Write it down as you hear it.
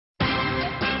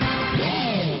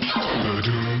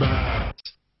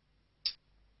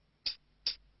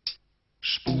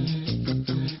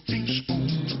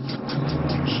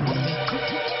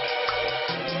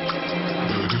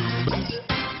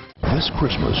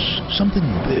Christmas, something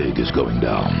big is going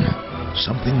down.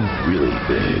 Something really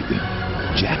big.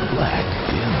 Jack Black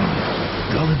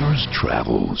in Gulliver's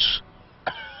Travels.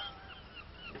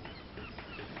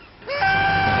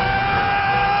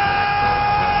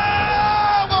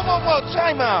 Whoa,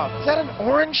 time out. Is that an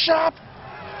orange shop?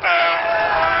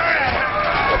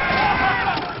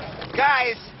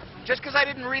 Guys, just because I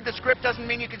didn't read the script doesn't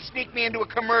mean you can sneak me into a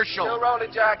commercial. Still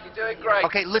rolling, Jack. You're doing great.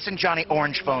 Okay, listen, Johnny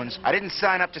Orange Phones. I didn't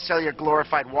sign up to sell your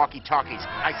glorified walkie-talkies.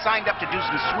 I signed up to do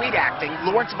some sweet acting,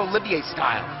 Lawrence of Olivier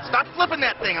style. Stop flipping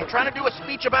that thing. I'm trying to do a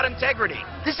speech about integrity.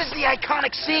 This is the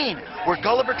iconic scene where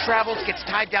Gulliver Travels gets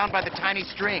tied down by the tiny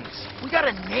strings. We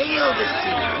gotta nail this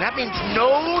scene. And that means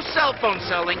no cell phone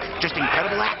selling, just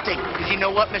incredible acting. Because you know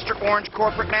what, Mr. Orange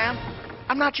Corporate Man?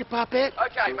 I'm not your puppet.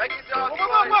 Okay, make it dark.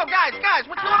 Whoa, guys,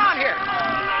 what's going on here?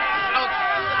 Oh,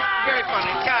 very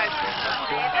funny, guys.